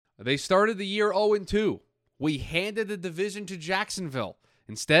They started the year 0-2. We handed the division to Jacksonville.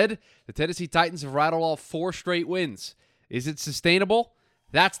 Instead, the Tennessee Titans have rattled off 4 straight wins. Is it sustainable?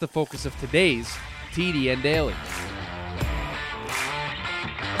 That's the focus of today's TDN Daily.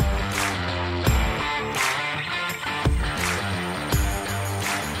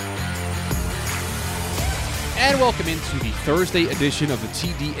 And welcome into the Thursday edition of the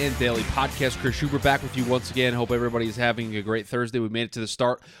TDN Daily podcast. Chris Schubert back with you once again. Hope everybody is having a great Thursday. We made it to the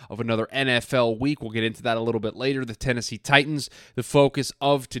start of another NFL week. We'll get into that a little bit later. The Tennessee Titans, the focus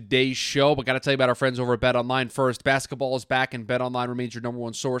of today's show. But got to tell you about our friends over at BetOnline first. Basketball is back, and BetOnline remains your number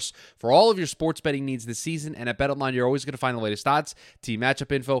one source for all of your sports betting needs this season. And at BetOnline, you're always going to find the latest odds, team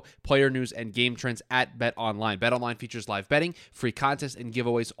matchup info, player news, and game trends at BetOnline. BetOnline features live betting, free contests, and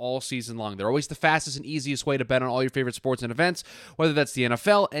giveaways all season long. They're always the fastest and easiest way to bet on all your favorite sports and events, whether that's the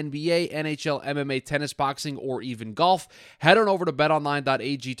NFL, NBA, NHL, MMA, tennis, boxing, or even golf. Head on over to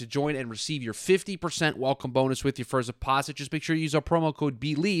betonline.ag to join and receive your 50% welcome bonus with your first deposit. Just make sure you use our promo code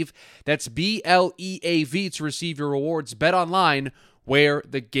BELIEVE. That's BLEAV to receive your rewards. BetOnline, where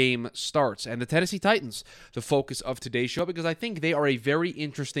the game starts. And the Tennessee Titans, the focus of today's show, because I think they are a very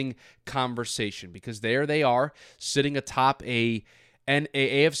interesting conversation, because there they are sitting atop an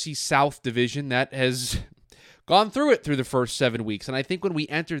AFC South division that has gone through it through the first 7 weeks. And I think when we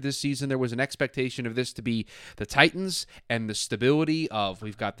entered this season, there was an expectation of this to be the Titans and the stability of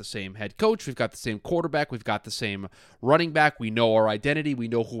we've got the same head coach, we've got the same quarterback, we've got the same running back, we know our identity, we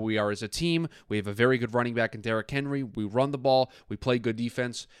know who we are as a team, we have a very good running back in Derrick Henry, we run the ball, we play good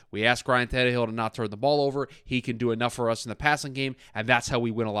defense, we ask Ryan Tannehill to not turn the ball over, he can do enough for us in the passing game, and that's how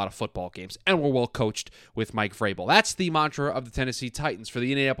we win a lot of football games. And we're well coached with Mike Vrabel. That's the mantra of the Tennessee Titans. For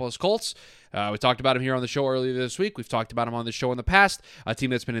the Indianapolis Colts, we talked about him here on the show earlier this week. We've talked about him on the show in the past. A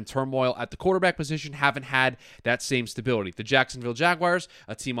team that's been in turmoil at the quarterback position, haven't had that same stability. The Jacksonville Jaguars,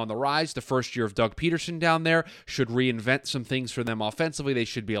 a team on the rise. The first year of Doug Peterson down there should reinvent some things for them offensively. They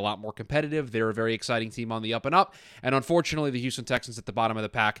should be a lot more competitive. They're a very exciting team on the up and up. And unfortunately, the Houston Texans at the bottom of the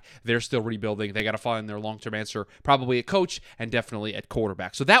pack, they're still rebuilding. They got to find their long-term answer probably at coach and definitely at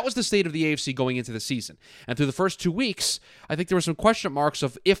quarterback. So that was the state of the AFC going into the season. And through the first 2 weeks, I think there were some question marks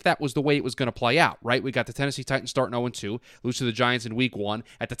of if that was the way it was going to play out, right? We got the Tennessee Titans starting 0-2, lose to the Giants in week 1.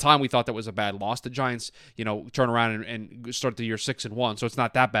 At the time, we thought that was a bad loss. The Giants, turn around and start the year 6-1, so it's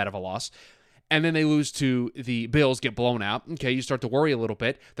not that bad of a loss. And then they lose to the Bills, get blown out. Okay, you start to worry a little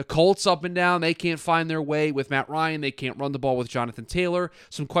bit. The Colts up and down, they can't find their way with Matt Ryan. They can't run the ball with Jonathan Taylor.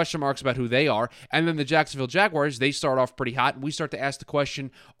 Some question marks about who they are. And then the Jacksonville Jaguars, they start off pretty hot. And we start to ask the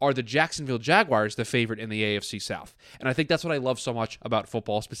question, are the Jacksonville Jaguars the favorite in the AFC South? And I think that's what I love so much about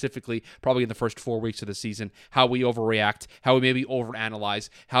football, specifically probably in the first 4 weeks of the season, how we overreact, how we maybe overanalyze,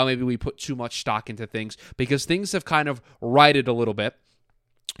 how maybe we put too much stock into things, because things have kind of righted a little bit.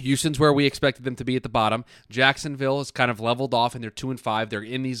 Houston's where we expected them to be at the bottom. Jacksonville has kind of leveled off, and they're 2-5. They're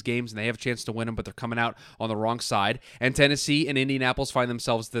in these games, and they have a chance to win them, but they're coming out on the wrong side. And Tennessee and Indianapolis find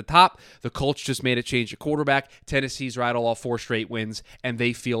themselves at the top. The Colts just made a change at quarterback. Tennessee's rattled off 4 straight wins, and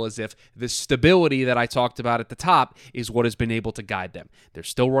they feel as if the stability that I talked about at the top is what has been able to guide them. They're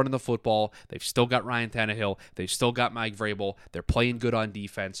still running the football. They've still got Ryan Tannehill. They've still got Mike Vrabel. They're playing good on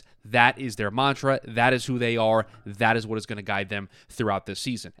defense. That is their mantra. That is who they are. That is what is going to guide them throughout this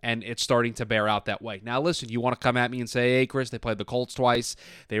season. And it's starting to bear out that way. Now, listen, you want to come at me and say, hey, Chris, they played the Colts twice.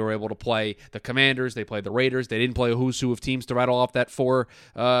 They were able to play the Commanders. They played the Raiders. They didn't play a who's who of teams to rattle off that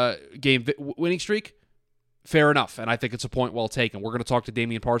 4-game winning streak. Fair enough, and I think it's a point well taken. We're going to talk to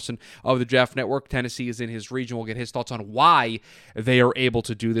Damian Parson of the Draft Network. Tennessee is in his region. We'll get his thoughts on why they are able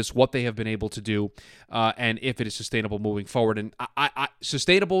to do this, what they have been able to do, and if it is sustainable moving forward. And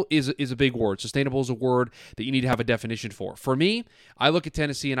sustainable is a big word. Sustainable is a word that you need to have a definition for. For me, I look at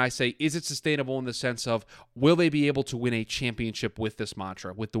Tennessee and I say, is it sustainable in the sense of, will they be able to win a championship with this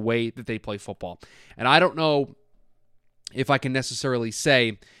mantra, with the way that they play football? And I don't know if I can necessarily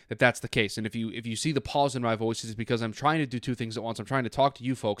say that that's the case. And if you see the pause in my voice, it's because I'm trying to do 2 things at once. I'm trying to talk to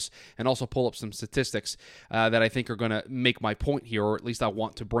you folks and also pull up some statistics that I think are going to make my point here, or at least I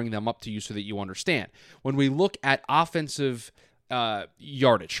want to bring them up to you so that you understand. When we look at offensive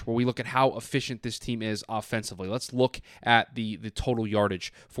yardage, where we look at how efficient this team is offensively. Let's look at the total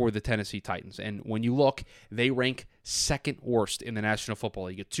yardage for the Tennessee Titans. And when you look, they rank second worst in the National Football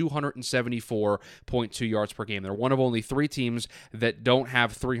League at 274.2 yards per game. They're one of only 3 teams that don't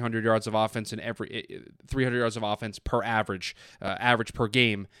have 300 yards of offense in every 300 yards of offense per average per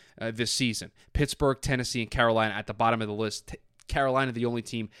game this season. Pittsburgh, Tennessee, and Carolina at the bottom of the list. Carolina, the only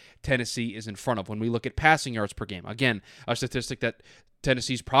team Tennessee is in front of. When we look at passing yards per game, again, a statistic that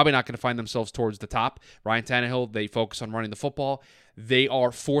Tennessee's probably not going to find themselves towards the top. Ryan Tannehill, they focus on running the football. They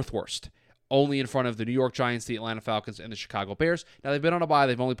are fourth worst, only in front of the New York Giants, the Atlanta Falcons, and the Chicago Bears. Now, they've been on a bye.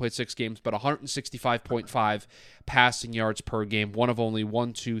 They've only played 6 games, but 165.5 passing yards per game. One of only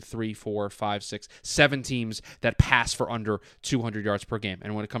 7 teams that pass for under 200 yards per game.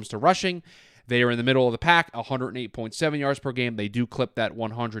 And when it comes to rushing, they are in the middle of the pack, 108.7 yards per game. They do clip that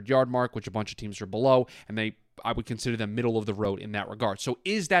 100-yard mark, which a bunch of teams are below, and I would consider them middle of the road in that regard. So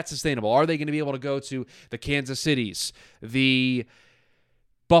is that sustainable? Are they going to be able to go to the Kansas Cities, the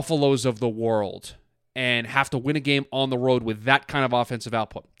Buffaloes of the world, and have to win a game on the road with that kind of offensive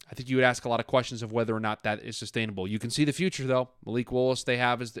output? I think you would ask a lot of questions of whether or not that is sustainable. You can see the future, though. Malik Willis, they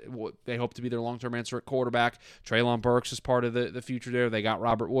hope to be their long-term answer at quarterback. Treylon Burks is part of the future there. They got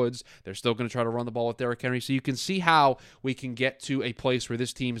Robert Woods. They're still going to try to run the ball with Derrick Henry. So you can see how we can get to a place where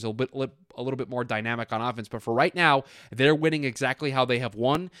this team is a little bit more dynamic on offense. But for right now, they're winning exactly how they have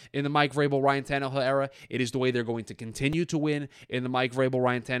won in the Mike Vrabel, Ryan Tannehill era. It is the way they're going to continue to win in the Mike Vrabel,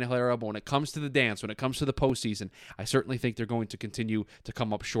 Ryan Tannehill era. But when it comes to the dance, when it comes to the postseason, I certainly think they're going to continue to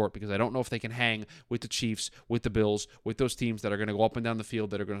come up short, because I don't know if they can hang with the Chiefs, with the Bills, with those teams that are going to go up and down the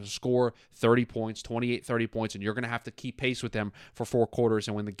field, that are going to score 30 points, 28, 30 points, and you're going to have to keep pace with them for 4 quarters.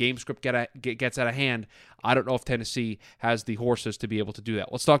 And when the game script gets out of hand, I don't know if Tennessee has the horses to be able to do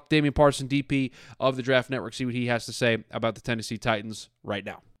that. Let's talk to Damian Parson, DP of the Draft Network, see what he has to say about the Tennessee Titans right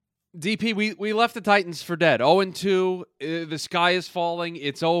now. DP, we left the Titans for dead. 0-2. The sky is falling.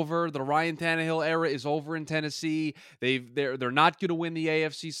 It's over. The Ryan Tannehill era is over in Tennessee. They're not going to win the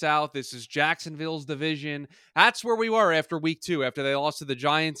AFC South. This is Jacksonville's division. That's where we were after week 2, after they lost to the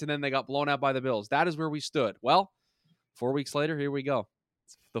Giants and then they got blown out by the Bills. That is where we stood. Well, 4 weeks later, here we go.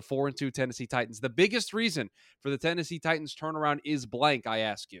 The 4-2 Tennessee Titans. The biggest reason for the Tennessee Titans turnaround is blank, I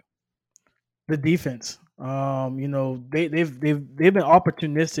ask you. The defense. They've been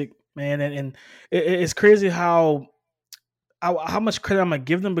opportunistic, man, and it's crazy how much credit I'm gonna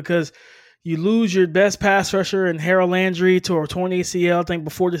give them, because you lose your best pass rusher in Harold Landry to a torn ACL, I think,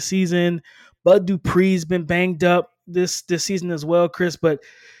 before the season. Bud Dupree's been banged up this season as well, Chris. But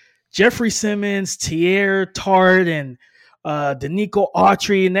Jeffrey Simmons, Tierre Tart, and Danico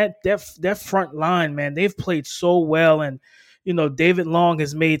Autry, and that front line, man, they've played so well. And David Long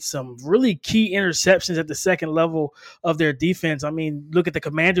has made some really key interceptions at the second level of their defense. I mean, look at the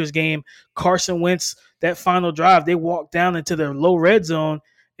Commanders game. Carson Wentz, that final drive, they walked down into the low red zone,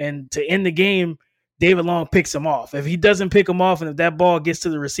 and to end the game, David Long picks him off. If he doesn't pick him off and if that ball gets to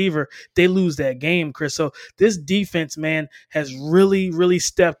the receiver, they lose that game, Chris. So this defense, man, has really, really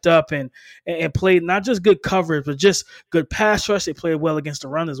stepped up and played not just good coverage, but just good pass rush. They played well against the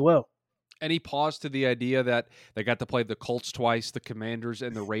run as well. Any pause to the idea that they got to play the Colts twice, the Commanders,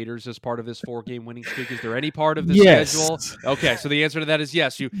 and the Raiders as part of this 4-game winning streak? Is there any part of the schedule? Okay, so the answer to that is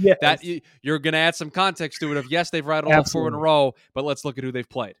yes. You're going to add some context to it of, yes, they've rattled off 4 in a row, but let's look at who they've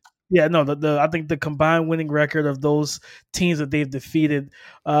played. Yeah, no, I think the combined winning record of those teams that they've defeated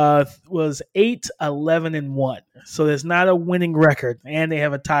was 8-11-1. So there's not a winning record, and they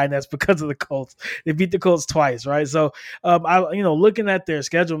have a tie, and that's because of the Colts. They beat the Colts twice, right? So, looking at their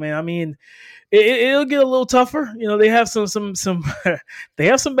schedule, man, I mean, it'll get a little tougher. They have some they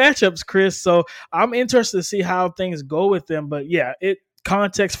have some matchups, Chris. So I'm interested to see how things go with them. But yeah,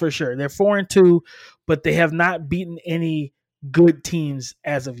 context for sure. They're 4-2, but they have not beaten any good teams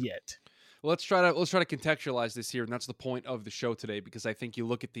as of yet. Let's try to contextualize this here, and that's the point of the show today, because I think you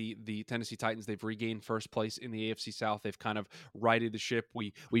look at the Tennessee Titans, they've regained first place in the AFC South. They've kind of righted the ship.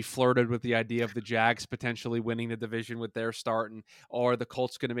 We flirted with the idea of the Jags potentially winning the division with their start, or the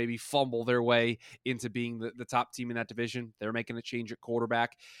Colts going to maybe fumble their way into being the top team in that division. They're making a change at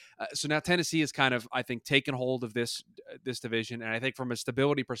quarterback. So now Tennessee is kind of, I think, taken hold of this division, and I think from a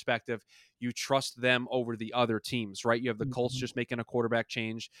stability perspective, you trust them over the other teams, right? You have the Colts just making a quarterback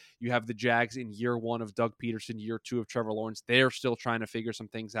change. You have the Jags in year 1 of Doug Peterson, year 2 of Trevor Lawrence. They're still trying to figure some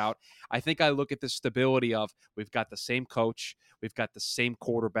things out. I think I look at the stability of, we've got the same coach, we've got the same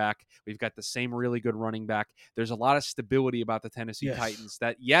quarterback, we've got the same really good running back. There's a lot of stability about the Tennessee Titans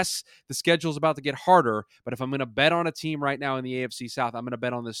that, yes, the schedule's about to get harder, but if I'm going to bet on a team right now in the AFC South, I'm going to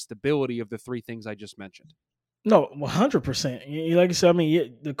bet on the stability of the 3 things I just mentioned. No, 100%. Like you said, I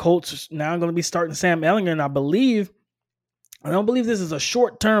mean, the Colts now going to be starting Sam Ehlinger, and I believe I don't believe this is a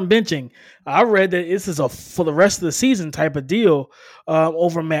short-term benching. I read that this is a for the rest of the season type of deal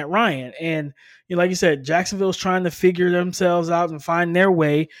over Matt Ryan. And like you said, Jacksonville's trying to figure themselves out and find their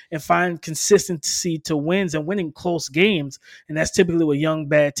way and find consistency to wins and winning close games. And that's typically what young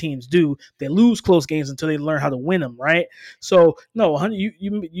bad teams do. They lose close games until they learn how to win them, right? So no,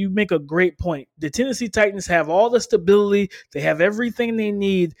 you make a great point. The Tennessee Titans have all the stability. They have everything they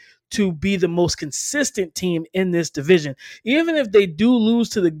need to be the most consistent team in this division. Even if they do lose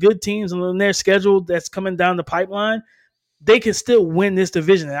to the good teams on their schedule that's coming down the pipeline, they can still win this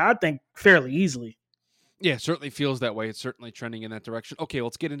division, and I think fairly easily. Yeah, it certainly feels that way. It's certainly trending in that direction. Okay,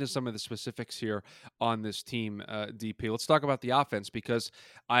 let's get into some of the specifics here on this team, DP. Let's talk about the offense because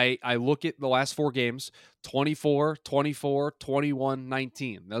I look at the last 4 games, 24, 24, 21,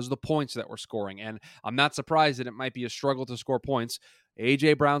 19. Those are the points that we're scoring, and I'm not surprised that it might be a struggle to score points.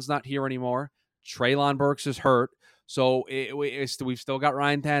 A.J. Brown's not here anymore. Treylon Burks is hurt, so we've still got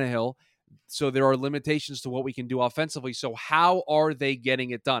Ryan Tannehill. So there are limitations to what we can do offensively. So how are they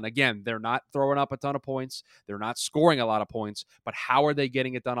getting it done? Again, they're not throwing up a ton of points. They're not scoring a lot of points. But how are they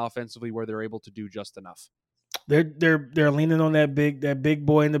getting it done offensively where they're able to do just enough? They're leaning on that big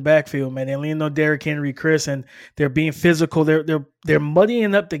boy in the backfield, man. They're leaning on Derrick Henry, Chris, and they're being physical. They're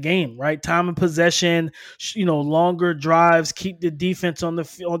muddying up the game, right? Time of possession, longer drives, keep the defense on the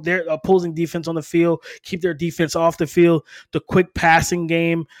field, their opposing defense on the field, keep their defense off the field. The quick passing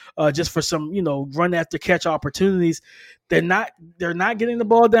game, just for some run after catch opportunities. They're not getting the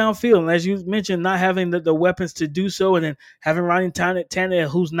ball downfield, and as you mentioned, not having the weapons to do so, and then having Ryan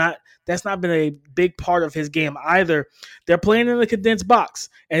Tannehill, that's not been a big part of his game either. They're playing in the condensed box,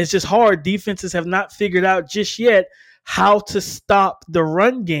 and it's just hard. Defenses have not figured out just yet how to stop the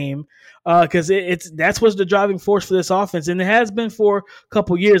run game because that's what's the driving force for this offense, and it has been for a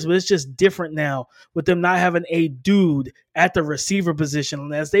couple years, but it's just different now with them not having a dude at the receiver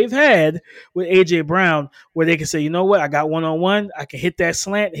position as they've had with A.J. Brown, where they can say, you know what, I got one-on-one, I can hit that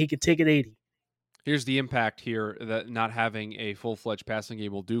slant, and he can take it 80. Here's the impact here that not having a full-fledged passing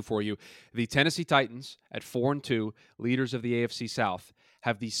game will do for you. The Tennessee Titans at 4-2, leaders of the AFC South,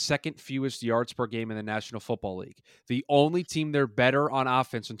 have the second fewest yards per game in the National Football League. The only team they're better on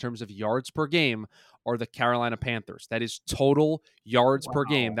offense in terms of yards per game are the Carolina Panthers. That is total yards per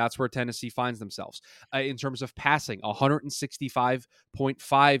game. That's where Tennessee finds themselves. In terms of passing,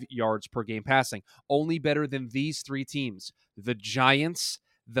 165.5 yards per game passing. Only better than these 3 teams, the Giants,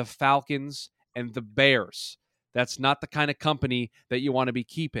 the Falcons, and the Bears. That's not the kind of company that you want to be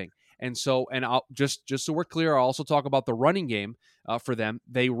keeping. And so, I'll just so we're clear, I'll also talk about the running game for them.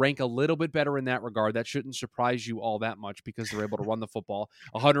 They rank a little bit better in that regard. That shouldn't surprise you all that much because they're able to run the football.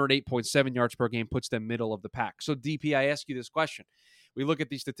 108.7 yards per game puts them middle of the pack. So, DP, I ask you this question. We look at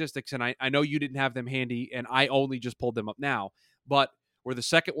these statistics, and I know you didn't have them handy, and I only just pulled them up now. But we're the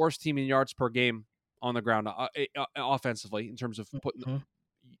second worst team in yards per game on the ground offensively in terms of putting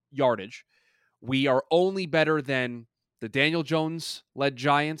yardage. We are only better than the Daniel Jones-led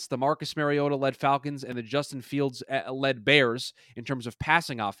Giants, the Marcus Mariota-led Falcons, and the Justin Fields-led Bears in terms of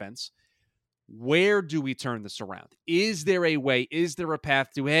passing offense. Where do we turn this around? Is there a way? Is there a path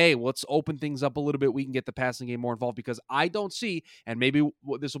to, hey, let's open things up a little bit. We can get the passing game more involved because I don't see, and maybe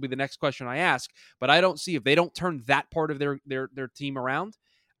this will be the next question I ask, but I don't see if they don't turn that part of their team around,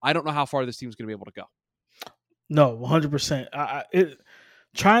 I don't know how far this team is going to be able to go. No, 100%.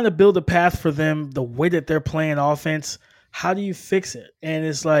 Trying to build a path for them the way that they're playing offense, how do you fix it? And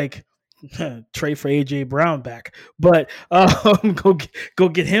it's like, trade for A.J. Brown back, but go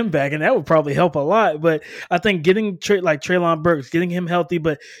get him back, and that would probably help a lot. But I think getting like Treylon Burks, getting him healthy,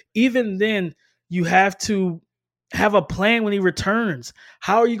 but even then, you have to have a plan when he returns.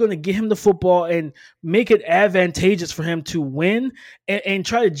 How are you going to get him the football and make it advantageous for him to win and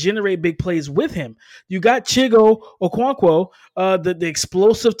try to generate big plays with him? You got Chigo Okonkwo, the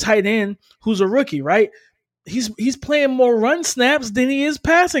explosive tight end who's a rookie, right? He's playing more run snaps than he is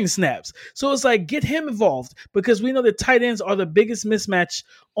passing snaps. So it's like, get him involved because we know the tight ends are the biggest mismatch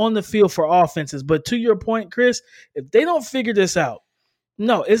on the field for offenses. But to your point, Chris, if they don't figure this out,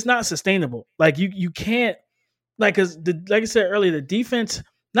 no, it's not sustainable. Like you can't, like I said earlier, the defense,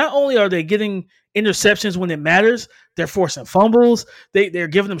 not only are they getting interceptions when it matters, they're forcing fumbles. They're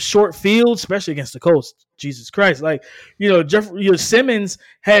giving them short fields, especially against the Colts. Jesus Christ. Like, Simmons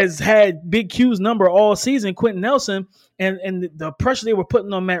has had Big Q's number all season, Quentin Nelson, and the pressure they were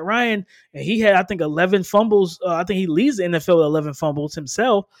putting on Matt Ryan, and he had, I think, 11 fumbles. I think he leads the NFL with 11 fumbles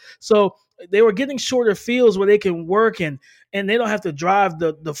himself. So they were getting shorter fields where they can work and they don't have to drive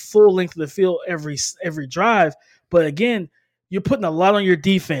the full length of the field every drive. But again, you're putting a lot on your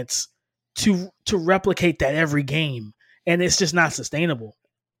defense to replicate that every game. and it's just not sustainable.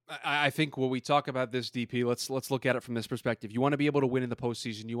 I think when we talk about this, DP, let's look at it from this perspective. You want to be able to win in the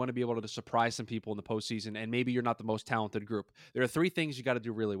postseason. You want to be able to surprise some people in the postseason, and maybe you're not the most talented group. There are three things you got to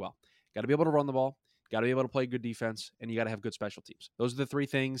do really well. You got to be able to run the ball. You got to be able to play good defense, and you got to have good special teams. Those are the three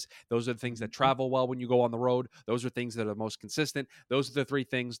things. Those are the things that travel well when you go on the road. Those are things that are the most consistent. Those are the three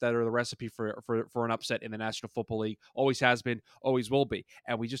things that are the recipe for an upset in the National Football League. Always has been, always will be.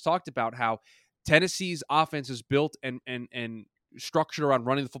 And we just talked about how Tennessee's offense is built and structured around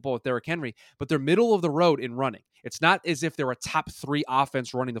running the football with Derrick Henry, but they're middle of the road in running. It's not as if they're a top 3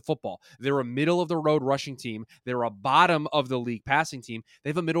 offense running the football. They're a middle of the road rushing team. They're a bottom of the league passing team.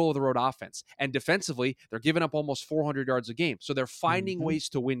 They have a middle of the road offense. And defensively, they're giving up almost 400 yards a game. So they're finding ways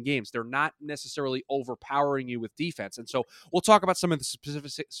to win games. They're not necessarily overpowering you with defense. And so we'll talk about some of the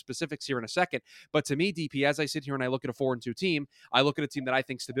specifics here in a second. But to me, DP, as I sit here and I look at a 4-2 team, I look at a team that I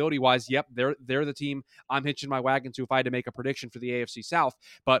think stability-wise, yep, they're the team I'm hitching my wagon to if I had to make a prediction for the AFC South.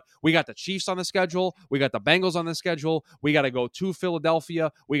 But we got the Chiefs on the schedule. We got the Bengals on the schedule. We got to go to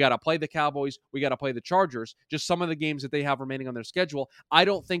Philadelphia. We got to play the Cowboys. We got to play the Chargers. Just some of the games that they have remaining on their schedule. I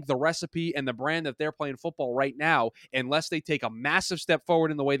don't think the recipe and the brand that they're playing football right now, unless they take a massive step forward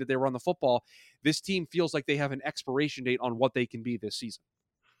in the way that they run the football, this team feels like they have an expiration date on what they can be this season.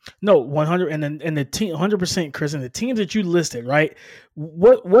 No, 100 and the team 100%, Chris, and the teams that you listed, right?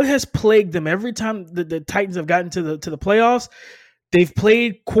 What has plagued them every time the Titans have gotten to the playoffs? They've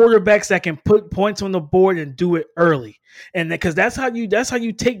played quarterbacks that can put points on the board and do it early, and because that's how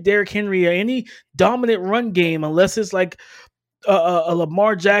you take Derrick Henry or any dominant run game, unless it's like a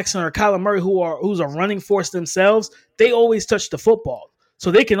Lamar Jackson or Kyler Murray who's a running force themselves. They always touch the football. So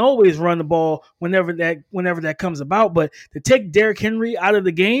they can always run the ball whenever that comes about. But to take Derrick Henry out of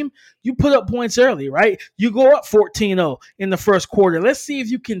the game, you put up points early, right? You go up 14-0 in the first quarter. Let's see if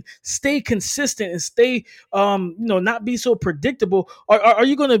you can stay consistent and stay, not be so predictable. Are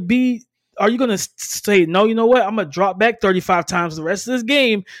you going to say, no, you know what? I'm going to drop back 35 times the rest of this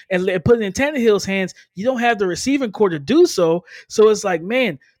game and put it in Tannehill's hands? You don't have the receiving core to do so. So it's like,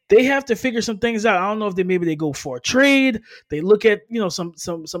 man, they have to figure some things out. I don't know if they go for a trade. They look at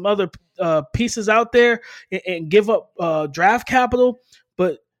some other pieces out there and give up draft capital.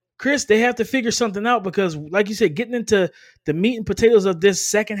 But Chris, they have to figure something out because, like you said, getting into the meat and potatoes of this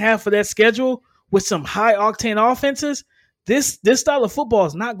second half of that schedule with some high octane offenses, this style of football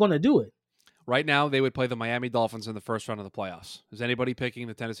is not going to do it. Right now, they would play the Miami Dolphins in the first round of the playoffs. Is anybody picking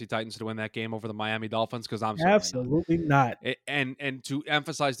the Tennessee Titans to win that game over the Miami Dolphins? Because I'm absolutely not. And to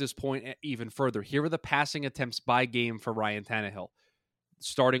emphasize this point even further, here are the passing attempts by game for Ryan Tannehill,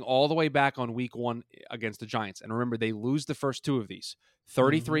 starting all the way back on week 1 against the Giants. And remember, they lose the first 2 of these: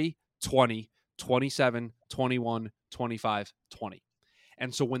 33, 20, 27, 21, 25, 20.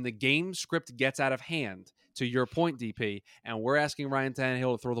 And so when the game script gets out of hand, to your point, DP, and we're asking Ryan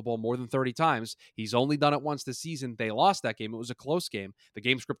Tannehill to throw the ball more than 30 times, he's only done it once this season. They lost that game. It was a close game. The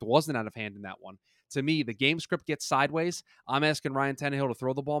game script wasn't out of hand in that one. To me, the game script gets sideways. I'm asking Ryan Tannehill to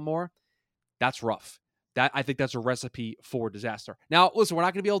throw the ball more. That's rough. I think that's a recipe for disaster. Now, listen, we're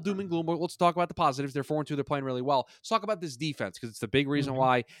not going to be all doom and gloom, but let's talk about the positives. They're 4-2. They're playing really well. Let's talk about this defense because it's the big reason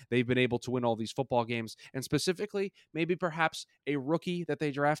why they've been able to win all these football games. And specifically, maybe perhaps a rookie that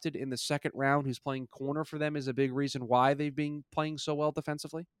they drafted in the second round who's playing corner for them is a big reason why they've been playing so well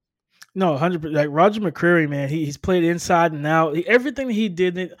defensively. No, 100%. Like Roger McCreary, man, he's played inside and out. Everything he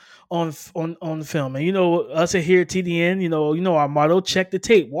did on film, and us here at TDN, our motto: check the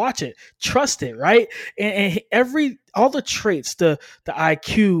tape, watch it, trust it, right? And all the traits, the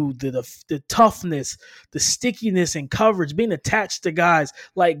IQ, the toughness, the stickiness and coverage, being attached to guys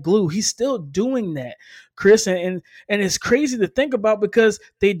like glue. He's still doing that, Chris, and it's crazy to think about because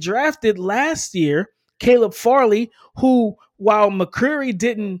they drafted last year Caleb Farley, who, while McCreary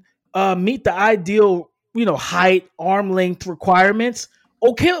didn't meet the ideal, height, arm length requirements,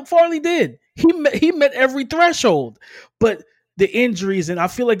 Caleb Farley did. He met every threshold, but the injuries, and I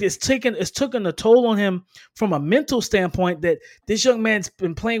feel like it's taken a toll on him from a mental standpoint that this young man's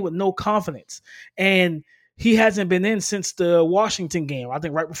been playing with no confidence, and he hasn't been in since the Washington game, I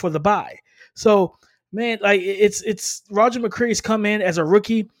think right before the bye. So, man, like it's Roger McCreary's come in as a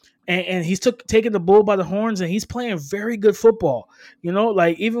rookie. And he's taking the bull by the horns, and he's playing very good football.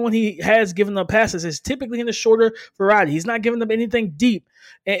 Like even when he has given up passes, it's typically in the shorter variety. He's not giving up anything deep,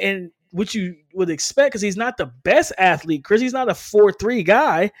 and which you would expect because he's not the best athlete, Chris. He's not a 4.3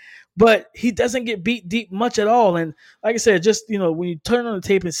 guy, but he doesn't get beat deep much at all. And like I said, just when you turn on the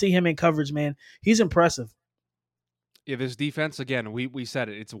tape and see him in coverage, man, he's impressive. Yeah, this defense, again, we said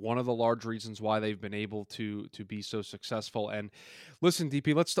it. It's one of the large reasons why they've been able to be so successful. And listen,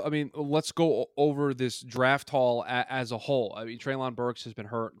 DP, let's go over this draft haul as a whole. I mean, Treylon Burks has been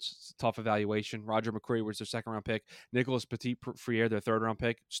hurt. It's a tough evaluation. Roger McCreary was their second round pick. Nicholas Petit-Friere, their third round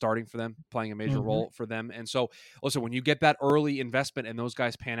pick, starting for them, playing a major role for them. And so, listen, when you get that early investment and those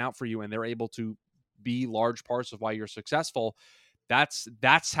guys pan out for you and they're able to be large parts of why you're successful,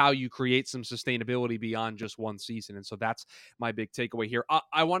 that's how you create some sustainability beyond just one season. And so that's my big takeaway here.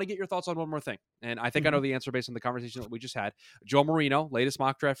 I want to get your thoughts on one more thing. And I think I know the answer based on the conversation that we just had. Joe Marino, latest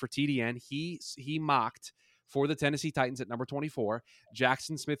mock draft for TDN, he mocked for the Tennessee Titans at number 24,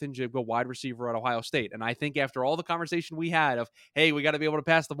 Jackson Smith-Njigba, wide receiver at Ohio State. And I think after all the conversation we had of, hey, we got to be able to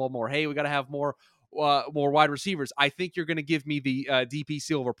pass the ball more. Hey, we got to have more wide receivers. I think you're going to give me the DP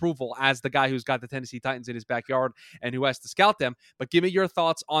seal of approval as the guy who's got the Tennessee Titans in his backyard and who has to scout them. But give me your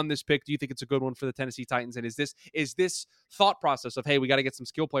thoughts on this pick. Do you think it's a good one for the Tennessee Titans? And is this thought process of, hey, we got to get some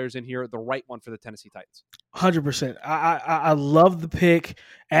skill players in here, the right one for the Tennessee Titans? 100%. I love the pick,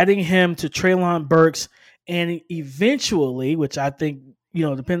 adding him to Treylon Burks, and eventually, which I think,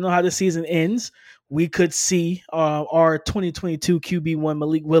 depending on how the season ends, we could see our 2022 QB1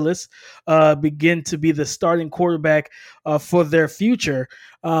 Malik Willis begin to be the starting quarterback for their future.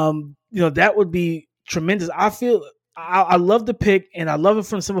 That would be tremendous. I love the pick, and I love it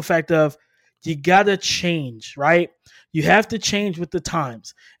from the simple fact of you got to change, right? You have to change with the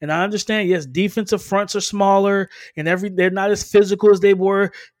times. And I understand, yes, defensive fronts are smaller and they're not as physical as they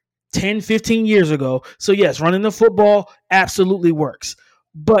were 10, 15 years ago. So yes, running the football absolutely works.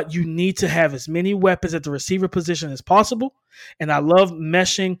 But you need to have as many weapons at the receiver position as possible. And I love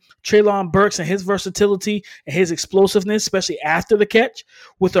meshing Treylon Burks and his versatility and his explosiveness, especially after the catch,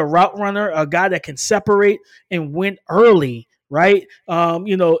 with a route runner, a guy that can separate and win early, right? As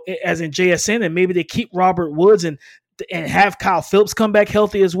in JSN, and maybe they keep Robert Woods and have Kyle Phillips come back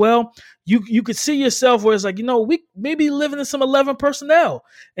healthy as well. You could see yourself where it's like, we maybe living in some 11 personnel.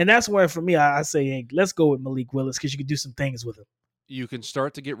 And that's where, for me, I say, hey, let's go with Malik Willis because you can do some things with him. You can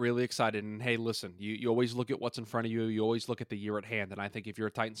start to get really excited. And hey, listen, you always look at what's in front of you. You always look at the year at hand. And I think if you're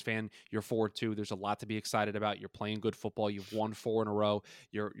a Titans fan, you're 4-2. There's a lot to be excited about. You're playing good football. You've won 4 in a row.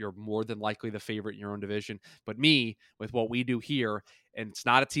 You're more than likely the favorite in your own division. But me, with what we do here, and it's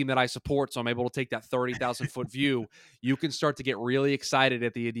not a team that I support, so I'm able to take that 30,000-foot view, you can start to get really excited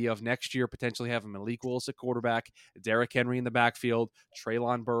at the idea of next year potentially having Malik Willis at quarterback, Derrick Henry in the backfield,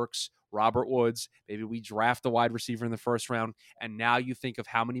 Treylon Burks, Robert Woods, maybe we draft a wide receiver in the first round, and now you think of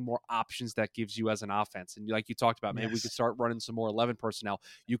how many more options that gives you as an offense. And like you talked about, maybe we could start running some more 11 personnel.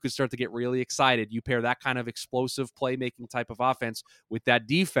 You could start to get really excited. You pair that kind of explosive playmaking type of offense with that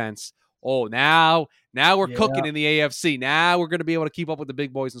defense. Oh, now we're cooking in the AFC. Now we're going to be able to keep up with the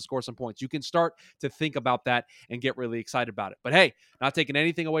big boys and score some points. You can start to think about that and get really excited about it. But hey, not taking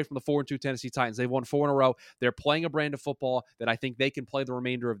anything away from the 4-2 Tennessee Titans. They've won 4 in a row. They're playing a brand of football that I think they can play the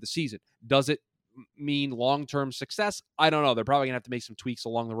remainder of the season. Does it mean long-term success? I don't know. They're probably going to have to make some tweaks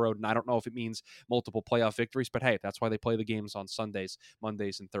along the road, and I don't know if it means multiple playoff victories, but hey, that's why they play the games on Sundays,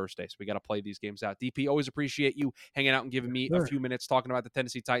 Mondays, and Thursdays. We got to play these games out. DP, always appreciate you hanging out and giving me a few minutes talking about the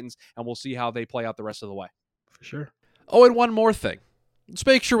Tennessee Titans, and we'll see how they play out the rest of the way. For sure. Oh, and one more thing. Let's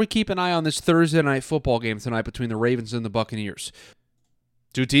make sure we keep an eye on this Thursday night football game tonight between the Ravens and the Buccaneers.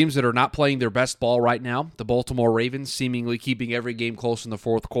 Two teams that are not playing their best ball right now. The Baltimore Ravens seemingly keeping every game close in the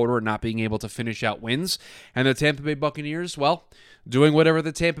fourth quarter and not being able to finish out wins. And the Tampa Bay Buccaneers, well, doing whatever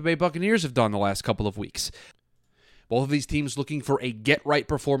the Tampa Bay Buccaneers have done the last couple of weeks. Both of these teams looking for a get-right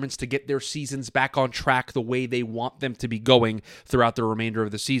performance to get their seasons back on track the way they want them to be going throughout the remainder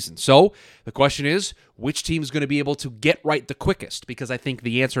of the season. So the question is, which team is going to be able to get right the quickest? Because I think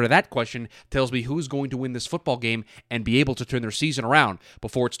the answer to that question tells me who's going to win this football game and be able to turn their season around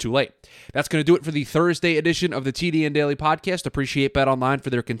before it's too late. That's going to do it for the Thursday edition of the TDN Daily Podcast. Appreciate BetOnline for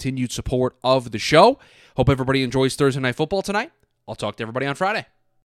their continued support of the show. Hope everybody enjoys Thursday Night Football tonight. I'll talk to everybody on Friday.